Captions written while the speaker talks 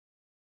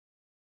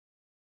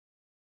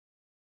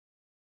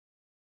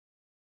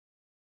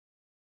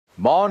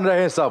मौन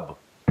रहे सब।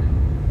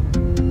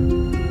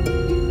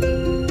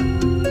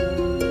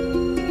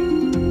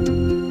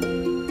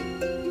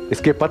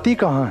 इसके पति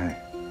कहां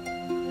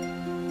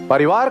हैं?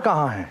 परिवार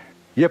कहां है?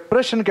 यह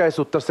प्रश्न क्या इस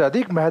उत्तर से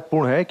अधिक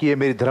महत्वपूर्ण है कि यह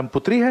मेरी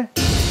धर्मपुत्री है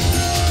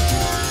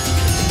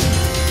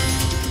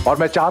और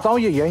मैं चाहता हूं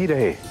ये यहीं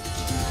रहे।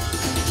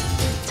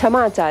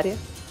 क्षमा आचार्य,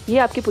 ये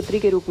आपकी पुत्री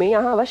के रूप में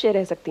यहाँ अवश्य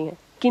रह सकती हैं,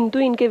 किंतु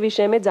इनके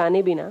विषय में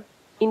जाने बिना,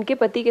 इनके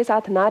पति के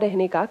साथ ना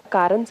रहने का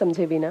कारण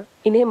समझे बिना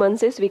इन्हें मन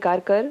से स्वीकार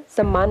कर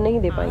सम्मान नहीं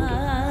दे पाएंगे।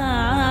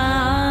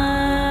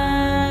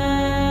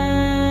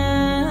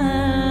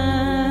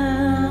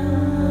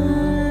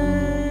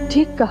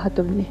 ठीक कहा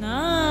तुमने।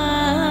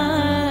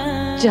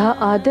 जहाँ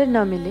आदर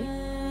ना मिले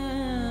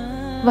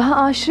वहाँ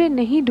आश्रय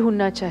नहीं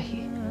ढूंढना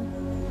चाहिए।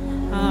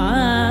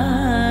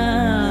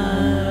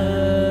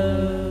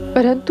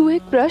 परंतु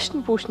एक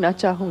प्रश्न पूछना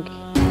चाहूंगी।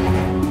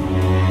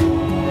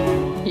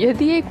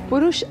 यदि एक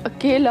पुरुष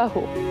अकेला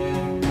हो,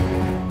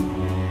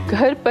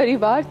 घर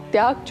परिवार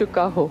त्याग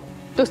चुका हो,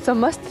 तो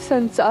समस्त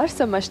संसार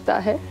समझता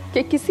है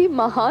कि किसी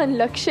महान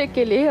लक्ष्य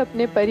के लिए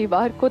अपने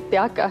परिवार को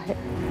त्यागा है।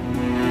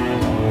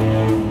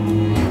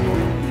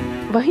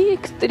 वहीं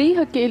एक स्त्री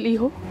अकेली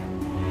हो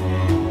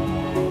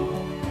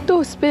तो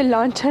उस पे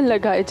लांछन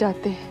लगाए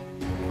जाते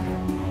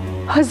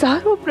हैं,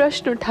 हजारों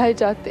प्रश्न उठाए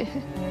जाते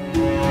हैं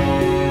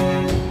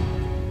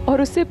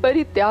और उसे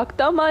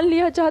परित्यागता मान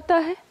लिया जाता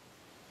है।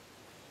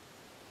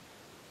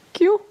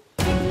 क्यों?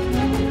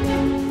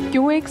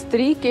 क्यों एक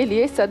स्त्री के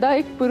लिए सदा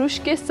एक पुरुष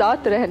के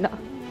साथ रहना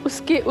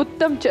उसके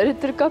उत्तम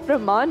चरित्र का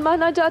प्रमाण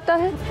माना जाता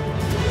है?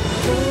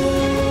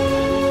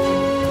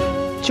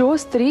 जो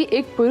स्त्री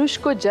एक पुरुष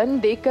को जन्म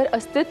देकर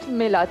अस्तित्व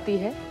में लाती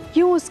है,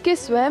 क्यों उसके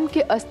स्वयं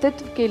के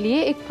अस्तित्व के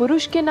लिए एक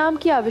पुरुष के नाम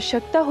की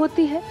आवश्यकता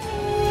होती है?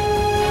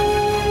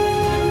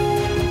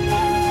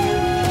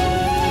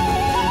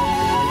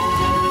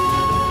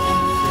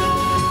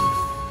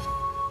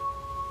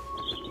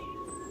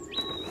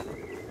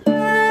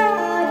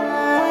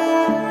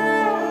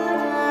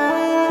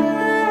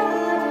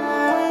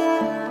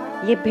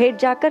 ये भेंट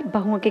जाकर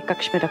बहुओं के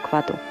कक्ष में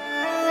रखवा दो।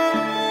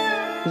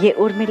 ये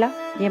उर्मिला,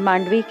 ये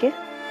मांडवी के,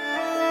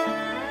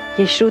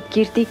 ये श्रुत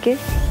कीर्ति के,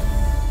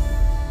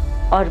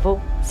 और वो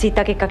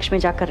सीता के कक्ष में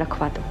जाकर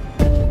रखवा दो।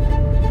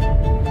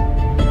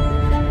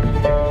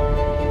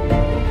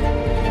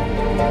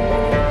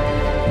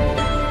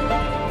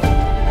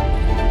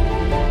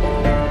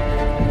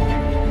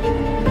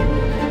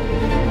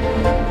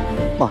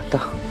 माता,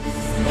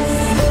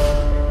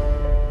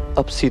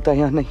 अब सीता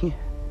यहाँ नहीं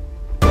है।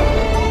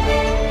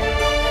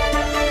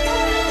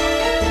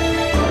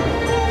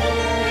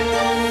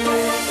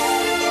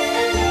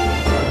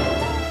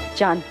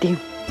 जानती हूं।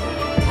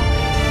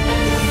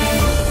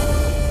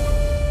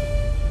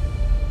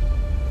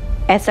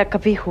 ऐसा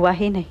कभी हुआ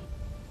ही नहीं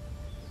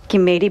कि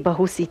मेरी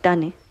बहू सीता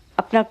ने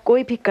अपना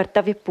कोई भी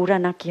कर्तव्य पूरा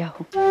ना किया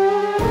हो।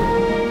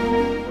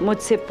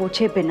 मुझसे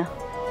पूछे बिना,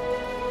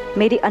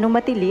 मेरी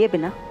अनुमति लिए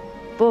बिना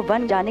वो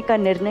वन जाने का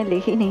निर्णय ले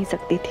ही नहीं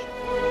सकती थी।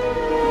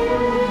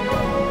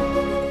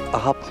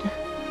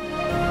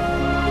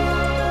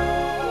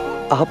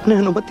 आपने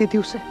अनुमति दी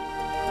उसे?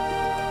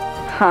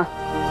 हाँ।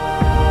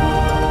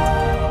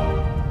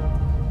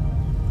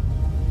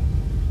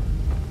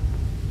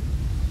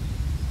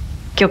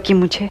 क्योंकि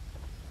मुझे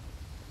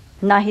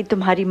ना ही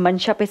तुम्हारी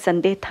मंशा पे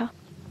संदेह था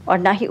और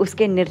ना ही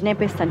उसके निर्णय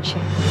पे संशय।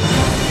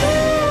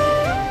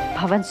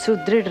 भवन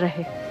सुदृढ़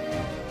रहे,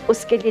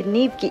 उसके लिए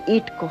नींव की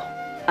ईंट को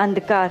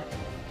अंधकार,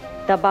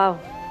 दबाव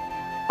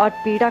और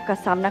पीड़ा का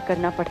सामना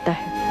करना पड़ता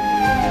है।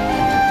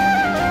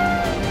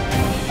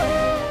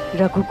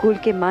 रघुकुल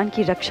के मान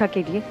की रक्षा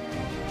के लिए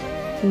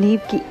नींव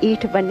की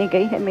ईंट बनने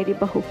गई है मेरी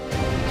बहू।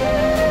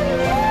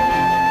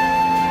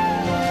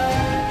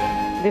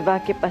 विवाह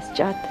के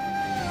पश्चात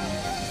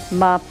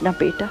माँ अपना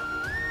बेटा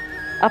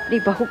अपनी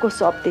बहू को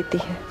सौंप देती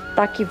है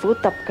ताकि वो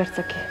तप कर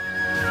सके।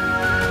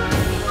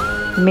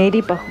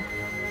 मेरी बहू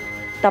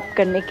तप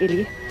करने के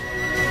लिए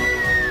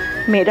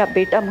मेरा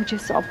बेटा मुझे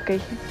सौंप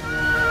गई है।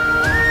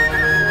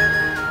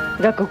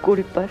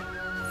 रघुकुल पर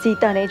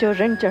सीता ने जो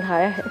ऋण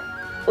चढ़ाया है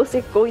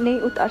उसे कोई नहीं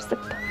उतार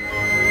सकता।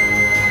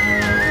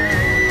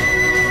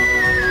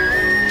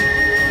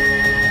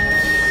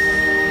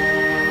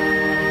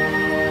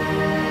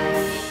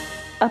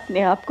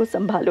 अपने आप को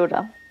संभालो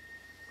राम।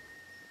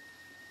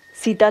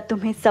 सीता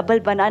तुम्हें सबल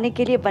बनाने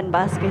के लिए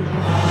वनवास गई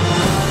है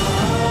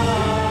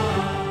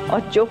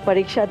और जो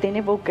परीक्षा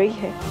देने वो गई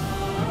है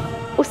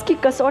उसकी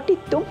कसौटी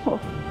तुम हो।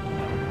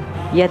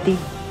 यदि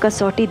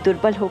कसौटी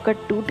दुर्बल होकर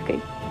टूट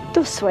गई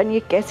तो स्वयं ये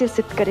कैसे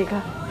सिद्ध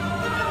करेगा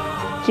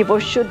कि वो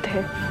शुद्ध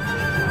है,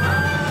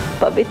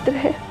 पवित्र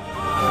है?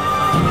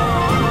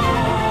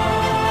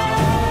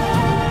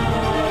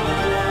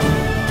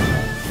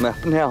 मैं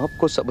अपने आप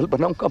को सबल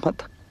बनाऊंगा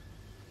माता,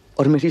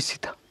 और मेरी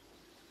सीता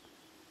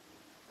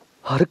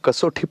हर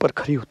कसौटी पर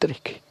खरी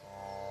उतरेगी।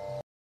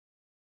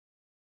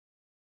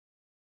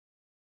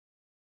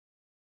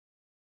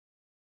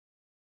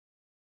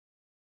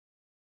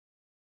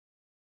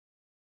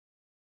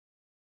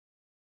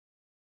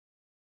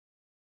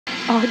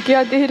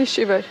 आज्ञा दे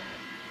ऋषिवर।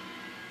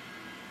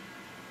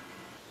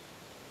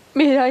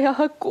 मेरा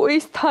यहाँ कोई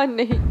स्थान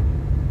नहीं।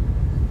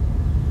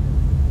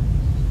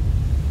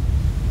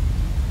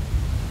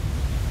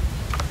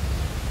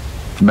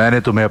 मैंने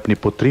तुम्हें अपनी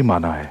पुत्री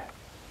माना है।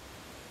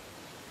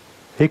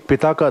 एक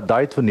पिता का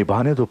दायित्व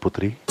निभाने दो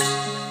पुत्री।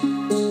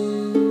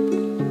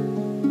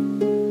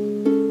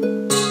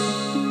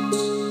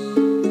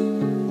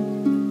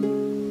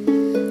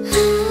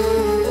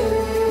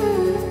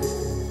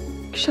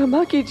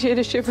 क्षमा कीजिए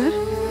ऋषिवर,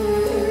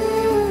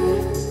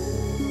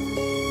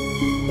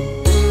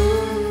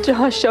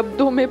 जहां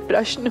शब्दों में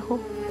प्रश्न हो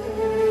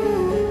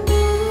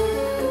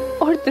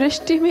और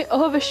दृष्टि में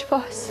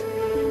अविश्वास,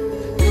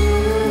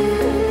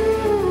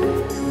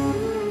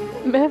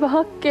 मैं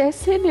वहां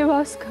कैसे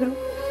निवास करूं?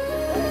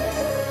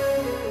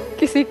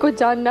 किसी को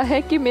जानना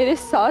है कि मेरे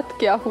साथ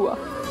क्या हुआ।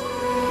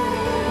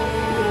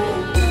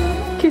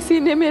 किसी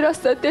ने मेरा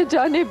सत्य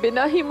जाने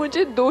बिना ही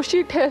मुझे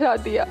दोषी ठहरा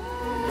दिया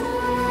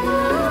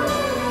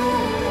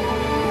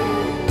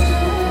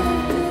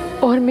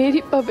और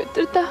मेरी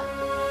पवित्रता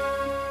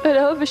पर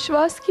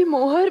अविश्वास की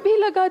मोहर भी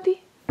लगा दी।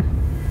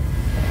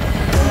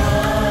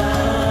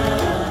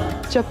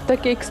 जब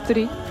तक एक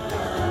स्त्री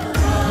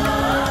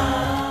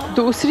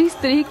दूसरी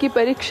स्त्री की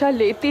परीक्षा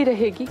लेती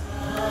रहेगी,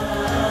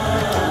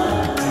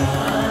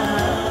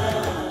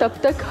 तब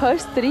तक हर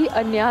स्त्री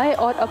अन्याय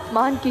और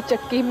अपमान की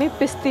चक्की में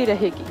पिसती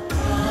रहेगी।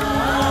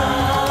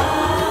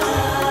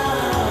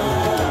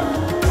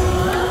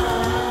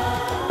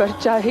 पर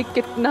चाहे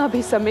कितना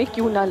भी समय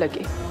क्यों ना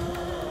लगे,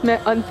 मैं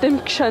अंतिम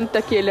क्षण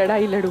तक ये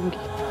लड़ाई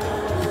लड़ूंगी।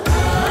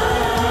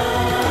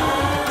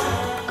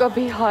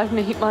 कभी हार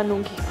नहीं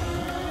मानूंगी।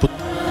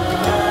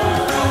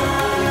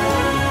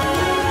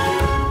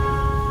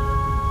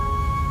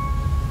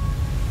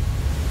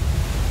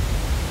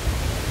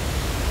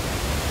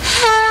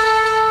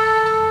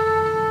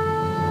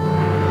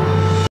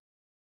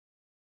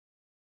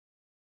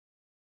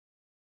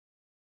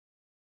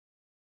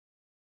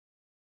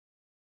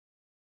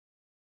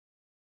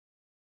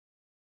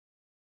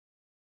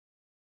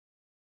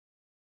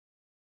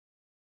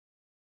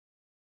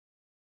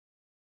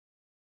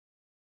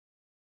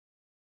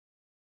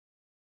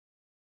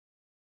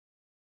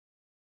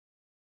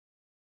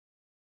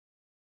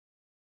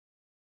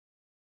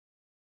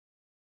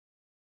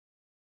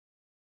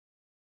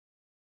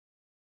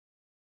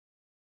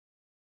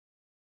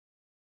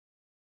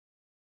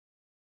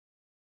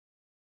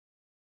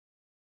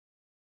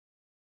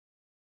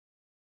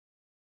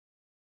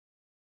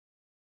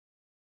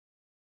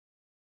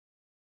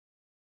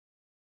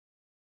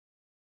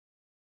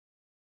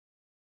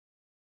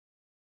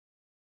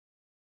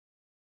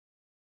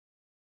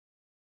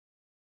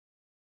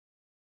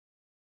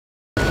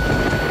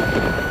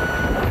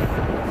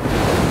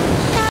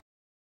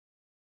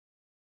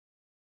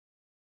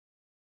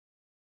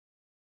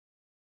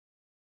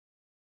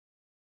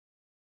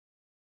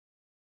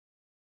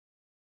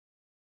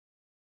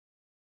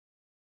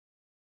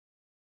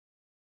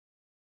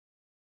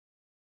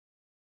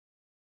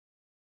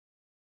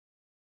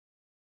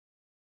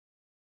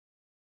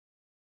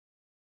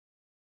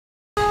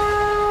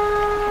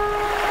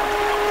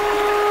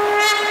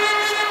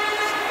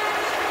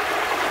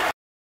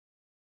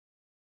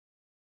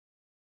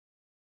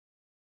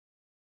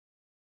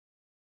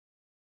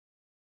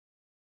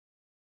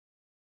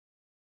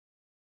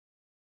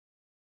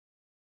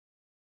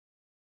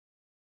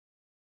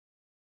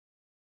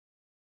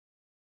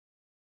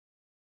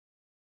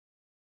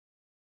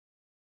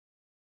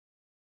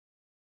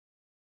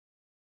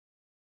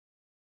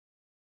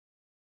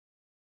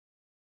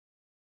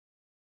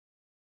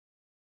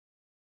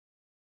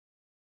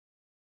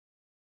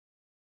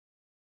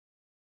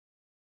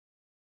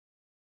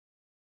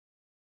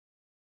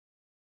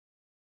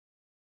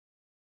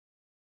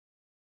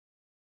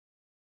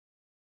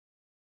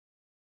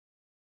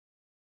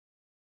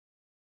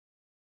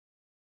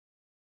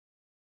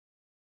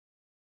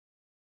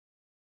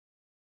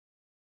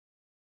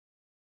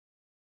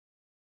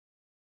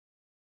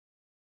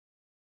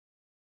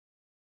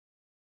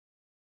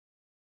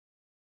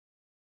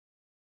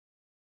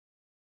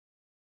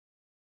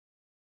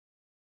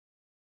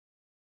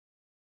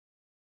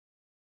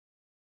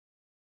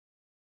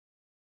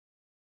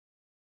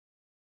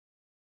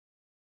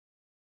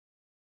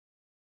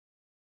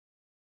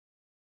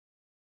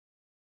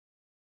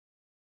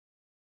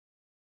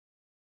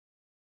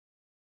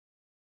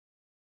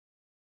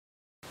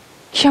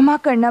 क्षमा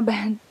करना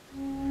बहन,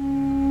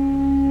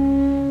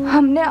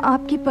 हमने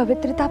आपकी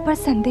पवित्रता पर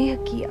संदेह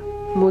किया।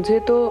 मुझे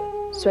तो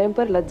स्वयं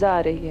पर लज्जा आ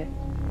रही है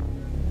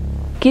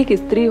कि एक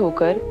स्त्री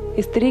होकर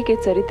स्त्री के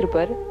चरित्र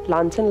पर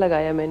लांछन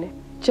लगाया मैंने।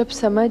 जब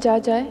समझ आ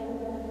जाए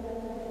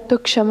तो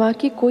क्षमा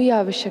की कोई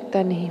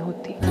आवश्यकता नहीं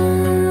होती।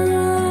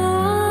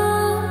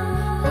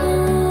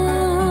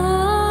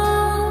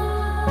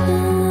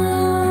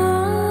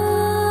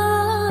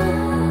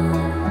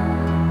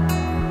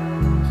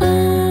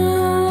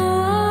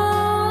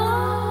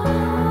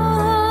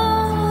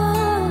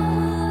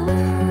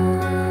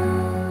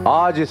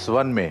 आज इस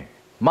वन में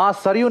मां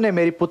सरयू ने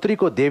मेरी पुत्री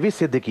को देवी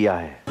सिद्ध किया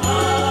है,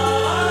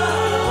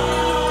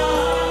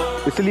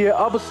 इसलिए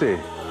अब से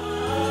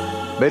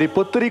मेरी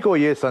पुत्री को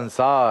ये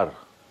संसार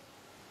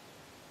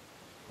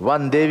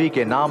वन देवी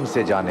के नाम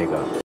से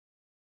जानेगा।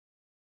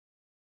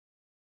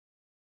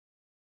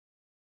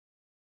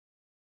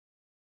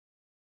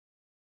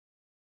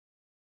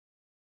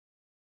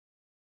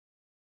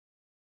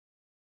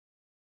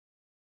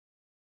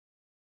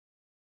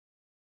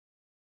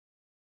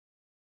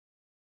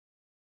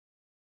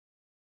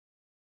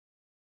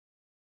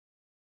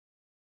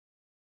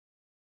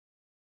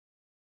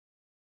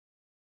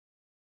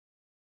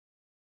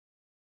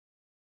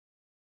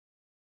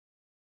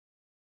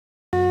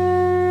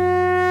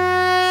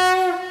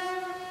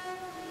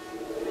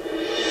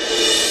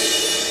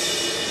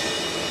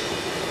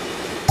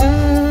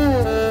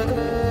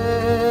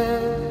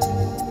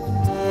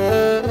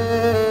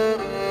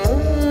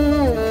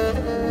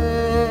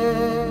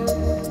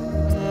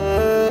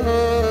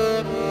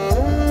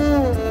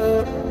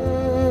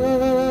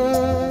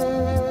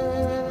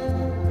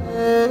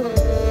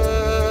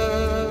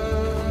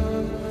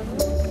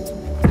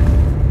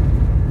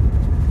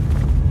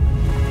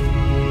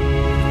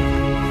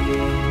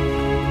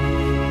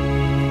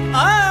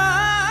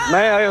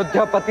 मैं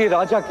अयोध्यापति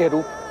राजा के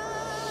रूप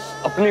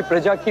अपनी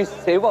प्रजा की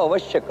सेवा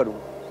अवश्य करूं,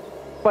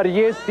 पर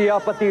ये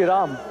सियापति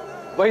राम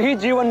वही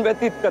जीवन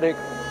व्यतीत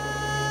करेगा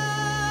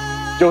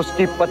जो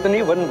उसकी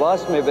पत्नी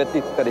वनवास में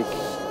व्यतीत करेगी।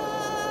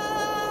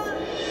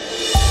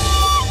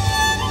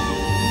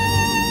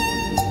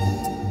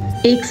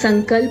 एक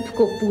संकल्प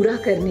को पूरा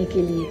करने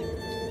के लिए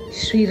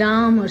श्री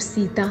राम और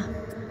सीता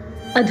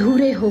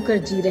अधूरे होकर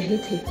जी रहे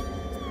थे।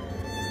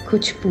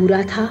 कुछ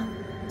पूरा था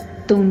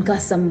तो उनका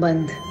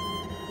संबंध,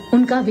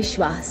 उनका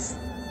विश्वास।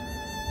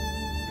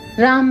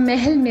 राम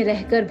महल में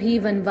रहकर भी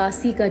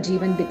वनवासी का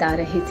जीवन बिता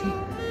रहे थे,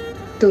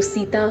 तो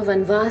सीता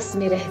वनवास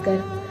में रहकर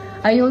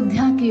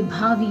अयोध्या के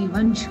भावी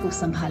वंश को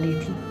संभाले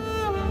थी।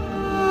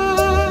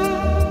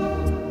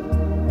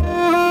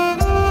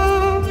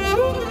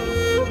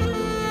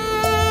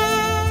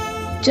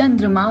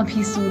 चंद्रमा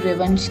भी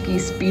सूर्यवंश की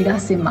इस पीड़ा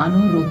से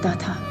मानो रोता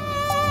था।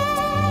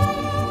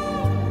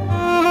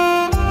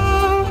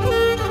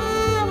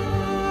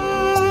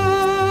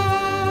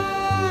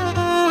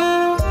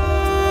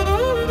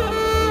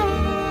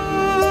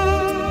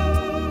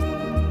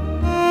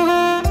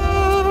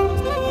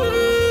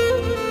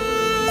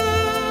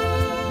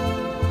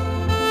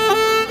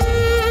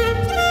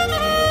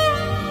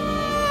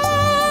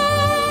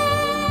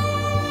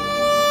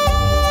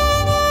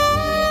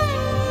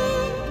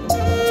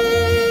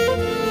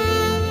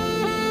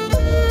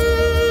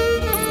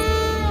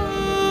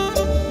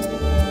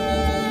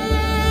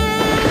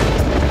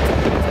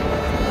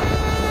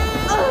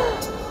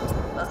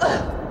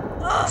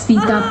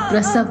 सीता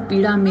प्रसव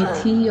पीड़ा में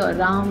थी और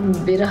राम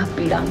विरह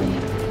पीड़ा में,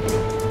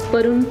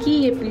 पर उनकी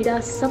ये पीड़ा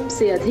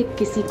सबसे अधिक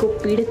किसी को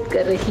पीड़ित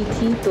कर रही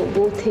थी तो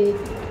वो थे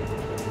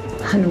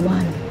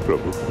हनुमान।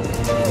 प्रभु,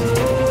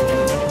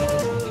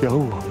 क्या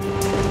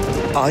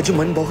हुआ? आज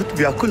मन बहुत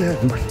व्याकुल है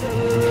हनुमान।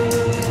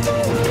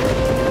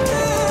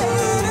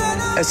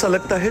 ऐसा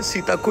लगता है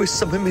सीता को इस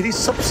समय मेरी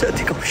सबसे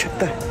अधिक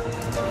आवश्यकता है।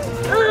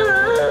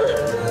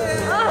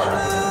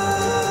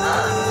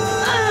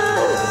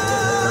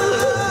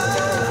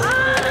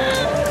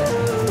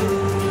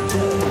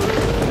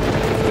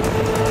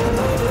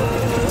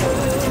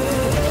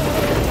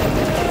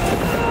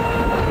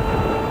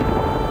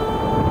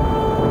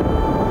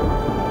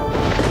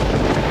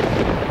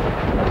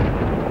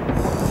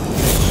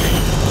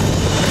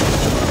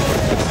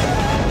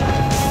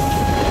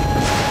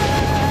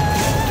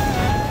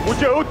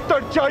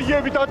 चाहिए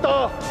विधाता,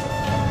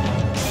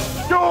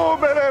 क्यों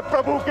मेरे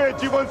प्रभु के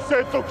जीवन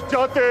से दुख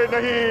जाते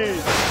नहीं?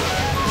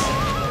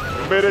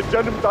 मेरे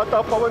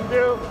जन्मदाता पवन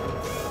देव,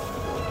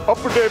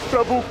 अपने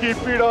प्रभु की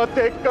पीड़ा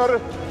देखकर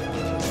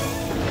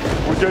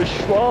मुझे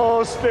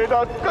श्वास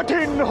लेना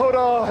कठिन हो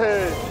रहा है।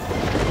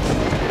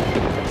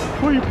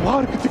 कोई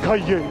मार्ग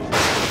दिखाइए।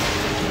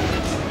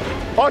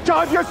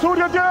 आचार्य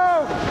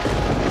सूर्यदेव,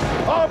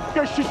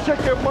 आपके शिष्य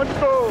के मन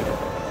को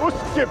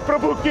उसके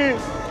प्रभु की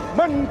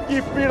मन की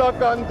पीड़ा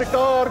का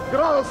अंधकार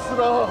ग्रास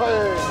रहा है।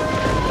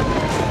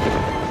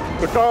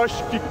 प्रकाश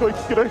की कोई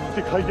किरण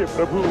दिखाइए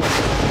प्रभु।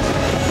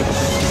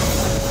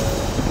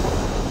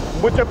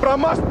 मुझे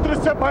ब्रह्मास्त्र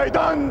से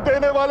मैदान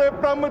देने वाले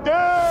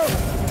ब्रह्मदेव,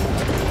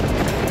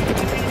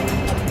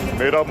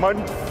 मेरा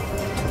मन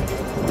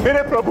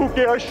मेरे प्रभु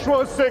के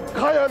अश्वों से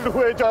घायल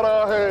हुए जा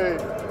रहा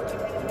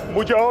है।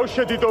 मुझे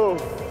औषधि दो,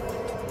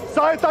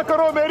 सहायता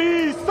करो,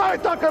 मेरी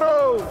सहायता करो,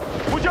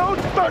 मुझे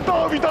उत्तर दो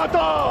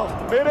विधाता।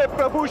 मेरे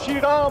प्रभु श्री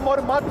राम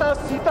और माता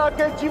सीता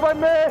के जीवन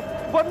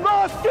में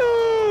वनवास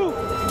क्यों?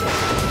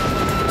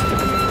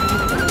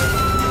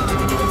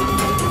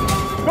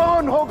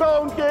 कौन होगा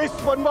उनके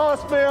इस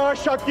वनवास में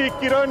आशा की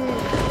किरण?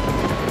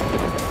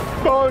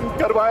 कौन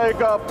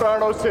करवाएगा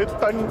प्राणों से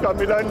तन का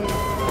मिलन?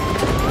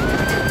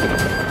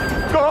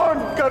 कौन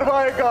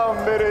करवाएगा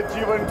मेरे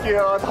जीवन के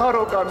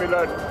आधारों का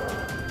मिलन?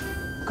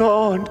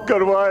 कौन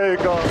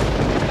करवाएगा?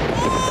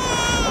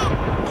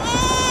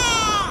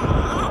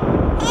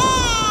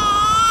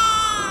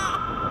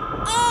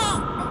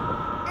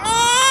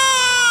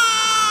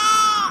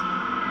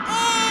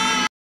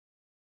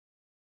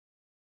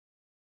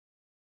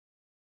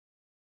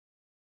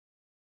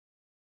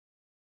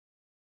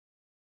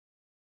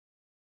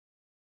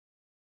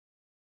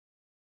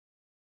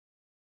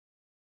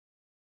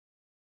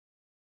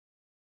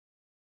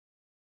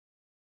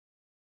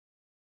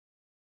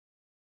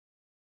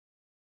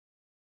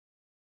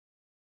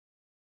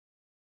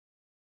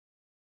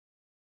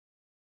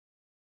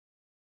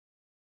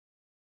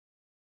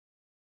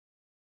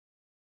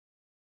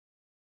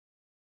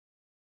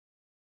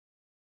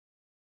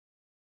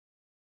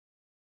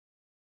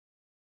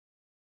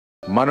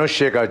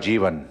 मनुष्य का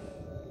जीवन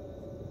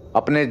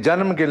अपने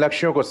जन्म के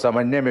लक्ष्यों को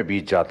समझने में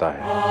बीत जाता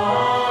है,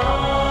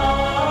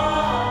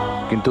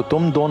 किंतु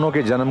तुम दोनों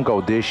के जन्म का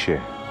उद्देश्य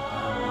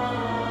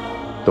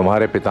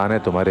तुम्हारे पिता ने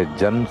तुम्हारे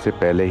जन्म से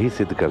पहले ही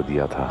सिद्ध कर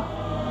दिया था।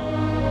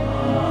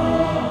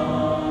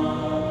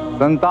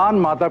 संतान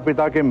माता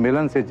पिता के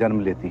मिलन से जन्म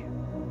लेती है।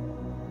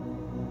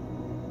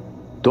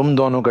 तुम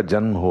दोनों का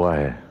जन्म हुआ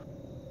है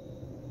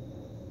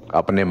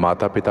अपने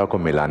माता पिता को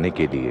मिलाने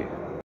के लिए।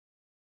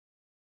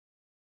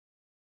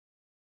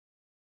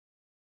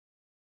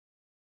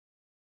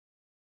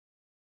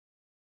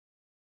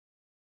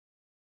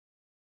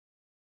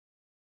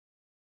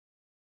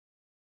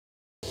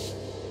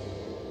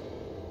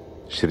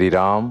 श्री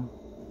राम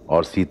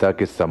और सीता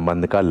के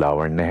संबंध का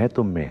लावण्य है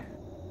तुम में,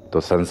 तो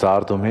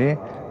संसार तुम्हें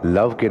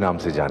लव के नाम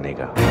से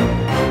जानेगा।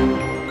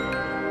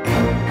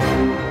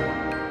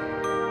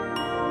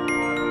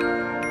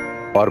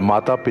 और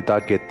माता पिता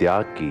के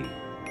त्याग की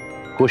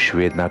कुश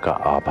वेदना का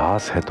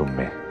आभास है तुम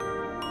में।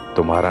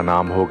 तुम्हारा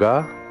नाम होगा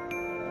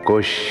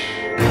कुश।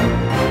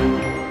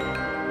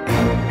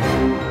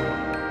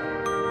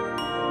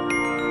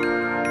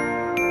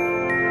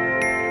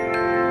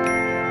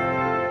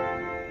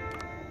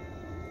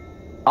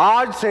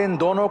 आज से इन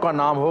दोनों का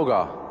नाम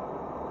होगा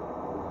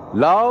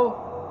लव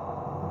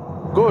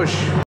कुश।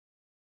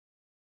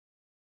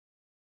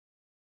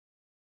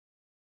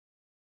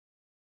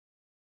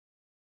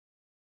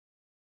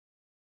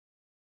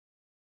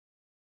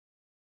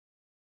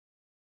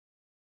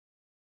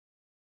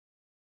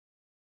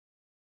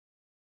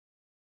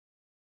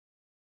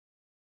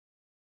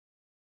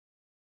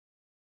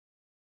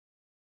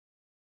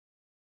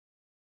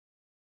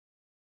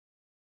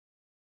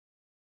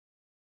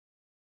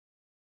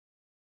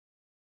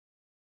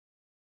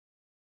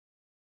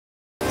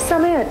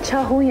 समय अच्छा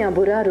हो या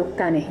बुरा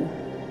रुकता नहीं,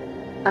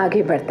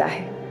 आगे बढ़ता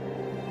है।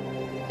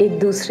 एक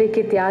दूसरे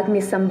के त्याग में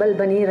संबल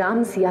बने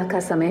राम सिया का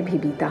समय भी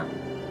बीता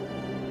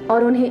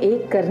और उन्हें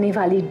एक करने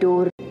वाली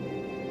डोर।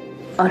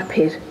 और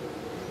फिर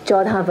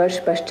 14 वर्ष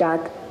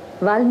पश्चात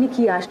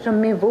वाल्मीकि आश्रम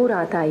में वो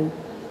रात आई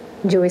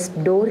जो इस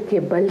डोर के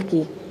बल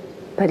की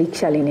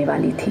परीक्षा लेने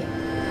वाली थी।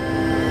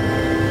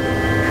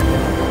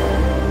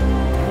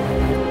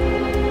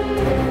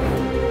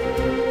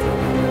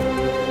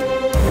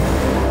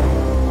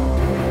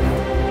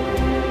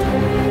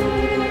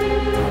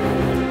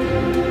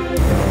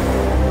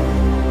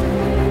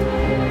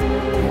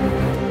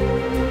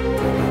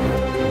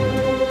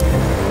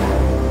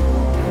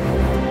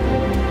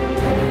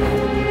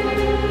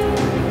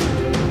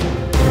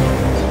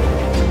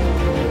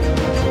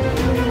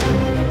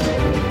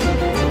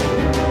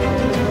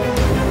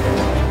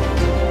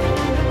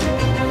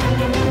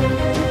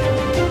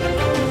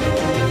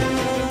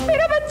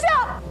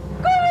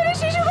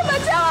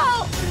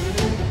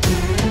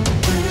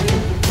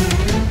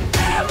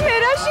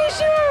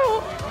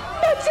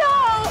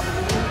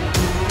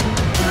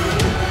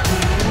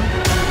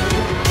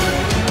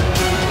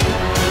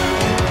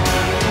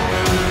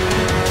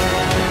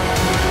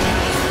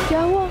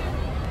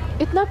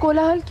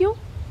 कोलाहल क्यों?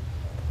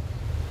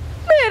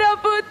 मेरा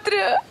पुत्र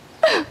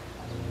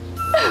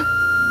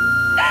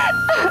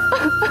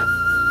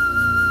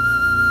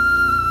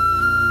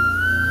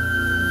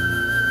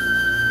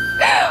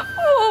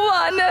वो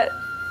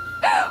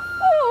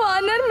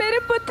वानर मेरे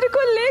पुत्र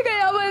को ले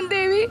गया। वन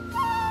देवी,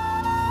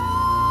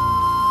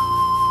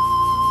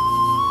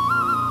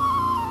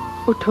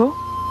 उठो,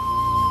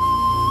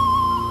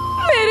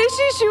 मेरे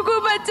शिशु को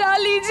बचा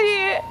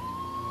लीजिए।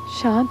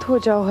 शांत हो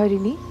जाओ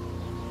हरिणी,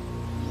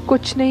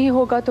 कुछ नहीं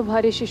होगा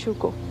तुम्हारे शिशु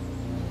को।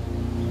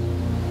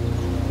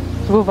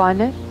 वो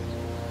वानर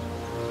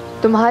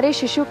तुम्हारे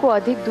शिशु को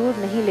अधिक दूर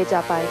नहीं ले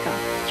जा पाएगा,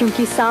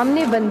 क्योंकि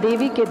सामने वन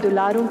देवी के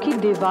दुलारों की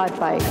दीवार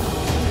पाएगा।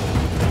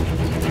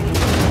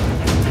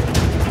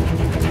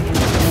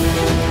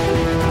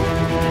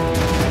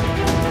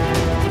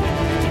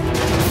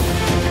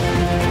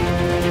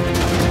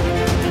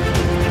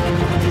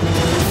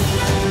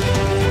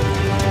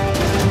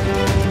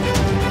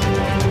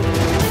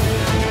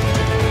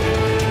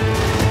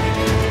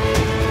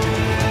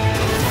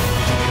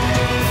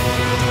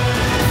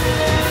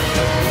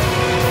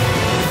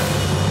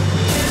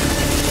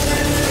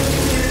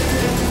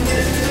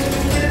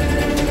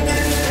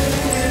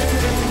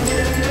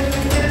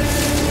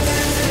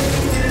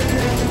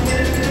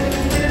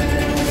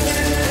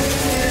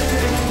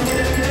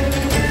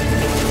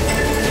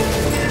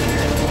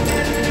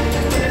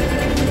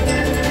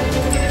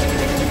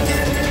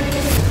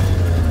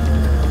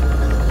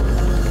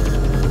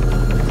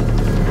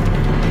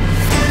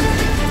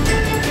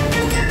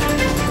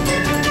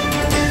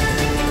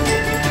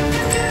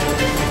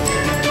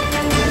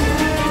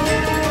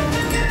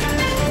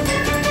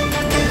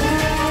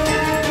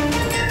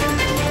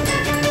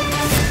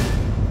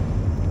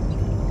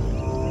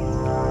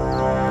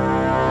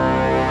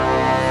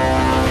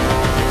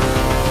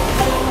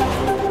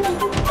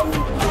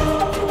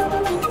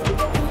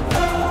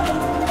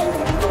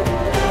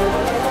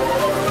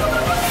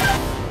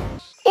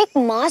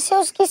 माँ से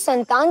उसकी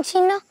संतान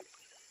छीनना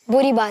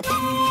बुरी बात है।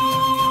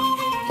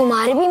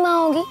 तुम्हारी भी माँ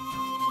होगी,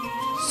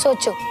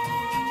 सोचो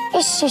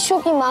इस शिशु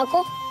की माँ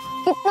को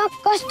कितना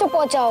कष्ट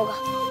पहुंचा होगा।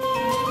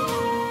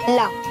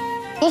 लाओ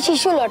ये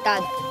शिशु लौटा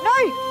दो।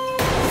 नहीं,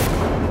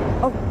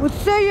 अब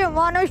मुझसे ये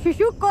मानव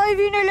शिशु कोई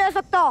भी नहीं ले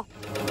सकता।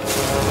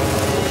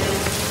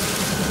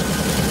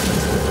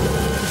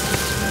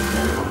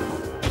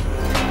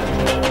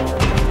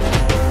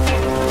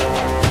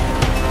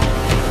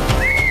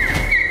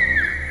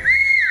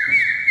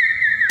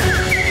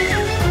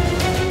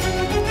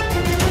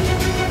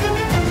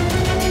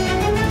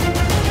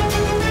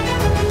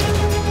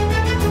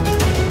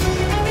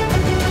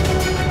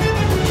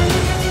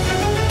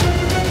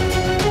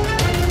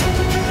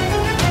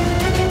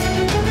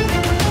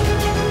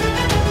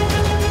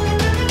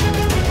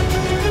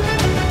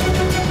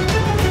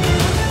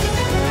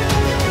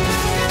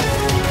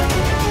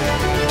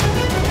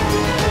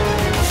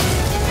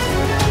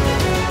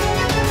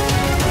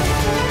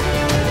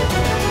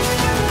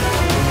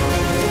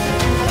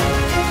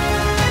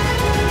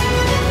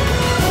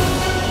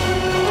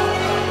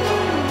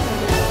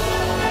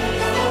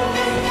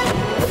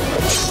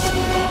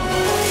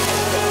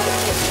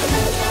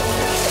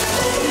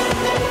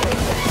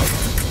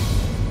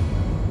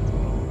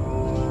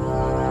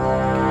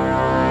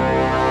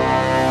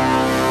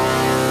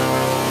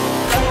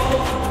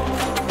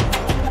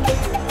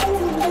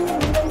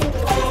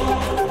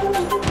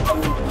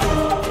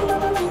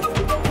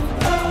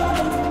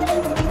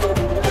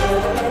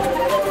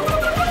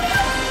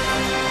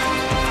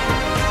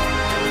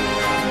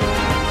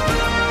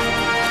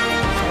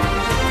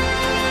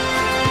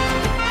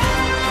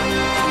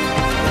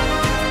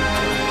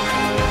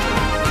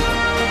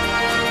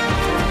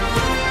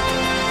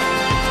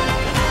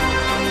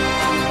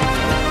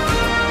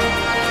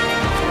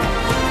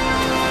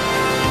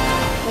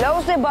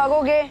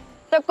 भागोगे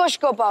तो कुश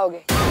को पाओगे।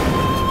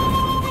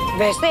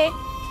 वैसे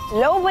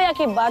लव भैया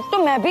की बात तो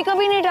मैं भी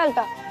कभी नहीं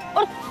डालता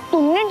और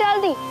तुमने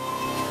डाल दी।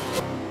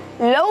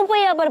 लव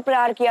भैया पर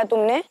प्रहार किया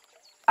तुमने,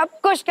 अब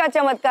कुश का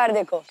चमत्कार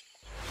देखो।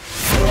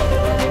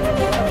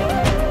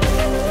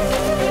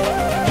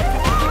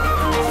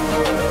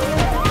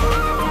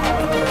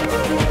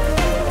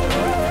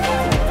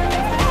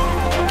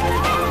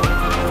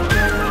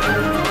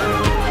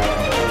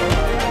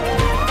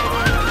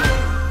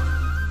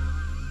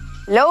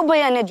 लव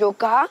भैया ने जो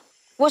कहा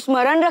वो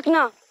स्मरण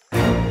रखना।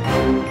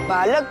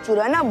 बालक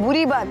चुराना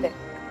बुरी बात है।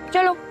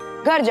 चलो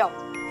घर जाओ,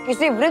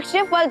 किसी वृक्ष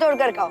से फल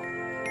तोड़कर खाओ।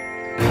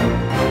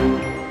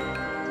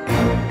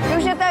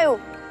 क्यों शतायु,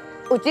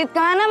 उचित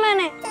कहा ना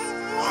मैंने?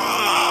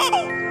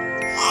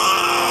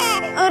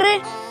 अरे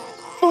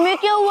तुम्हें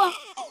क्या हुआ,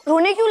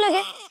 रोने क्यों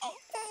लगे?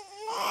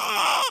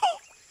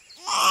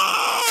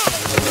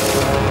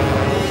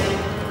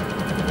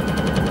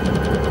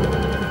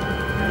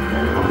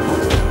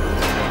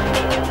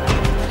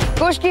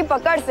 कुश की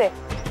पकड़ से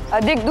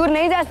अधिक दूर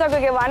नहीं जा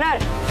सकोगे वानर।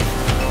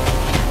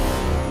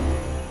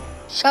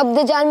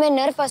 शब्द जाल में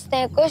नर फंसते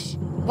हैं कुश,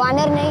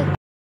 वानर नहीं।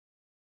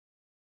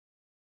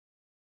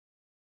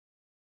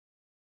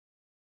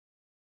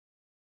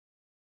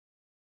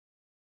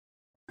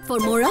 For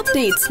more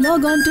updates,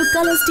 log on to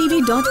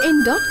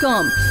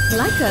colorstv.in.com.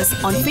 Like us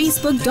on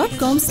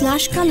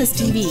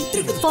facebook.com/colorstv.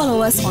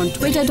 Follow us on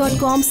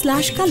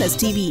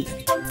twitter.com/colorstv.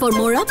 For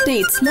more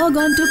updates,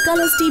 log on to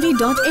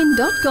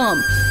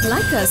colorstv.in.com.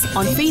 Like us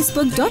on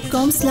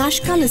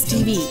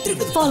facebook.com/colorstv.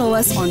 Follow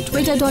us on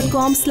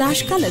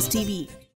twitter.com/colorstv.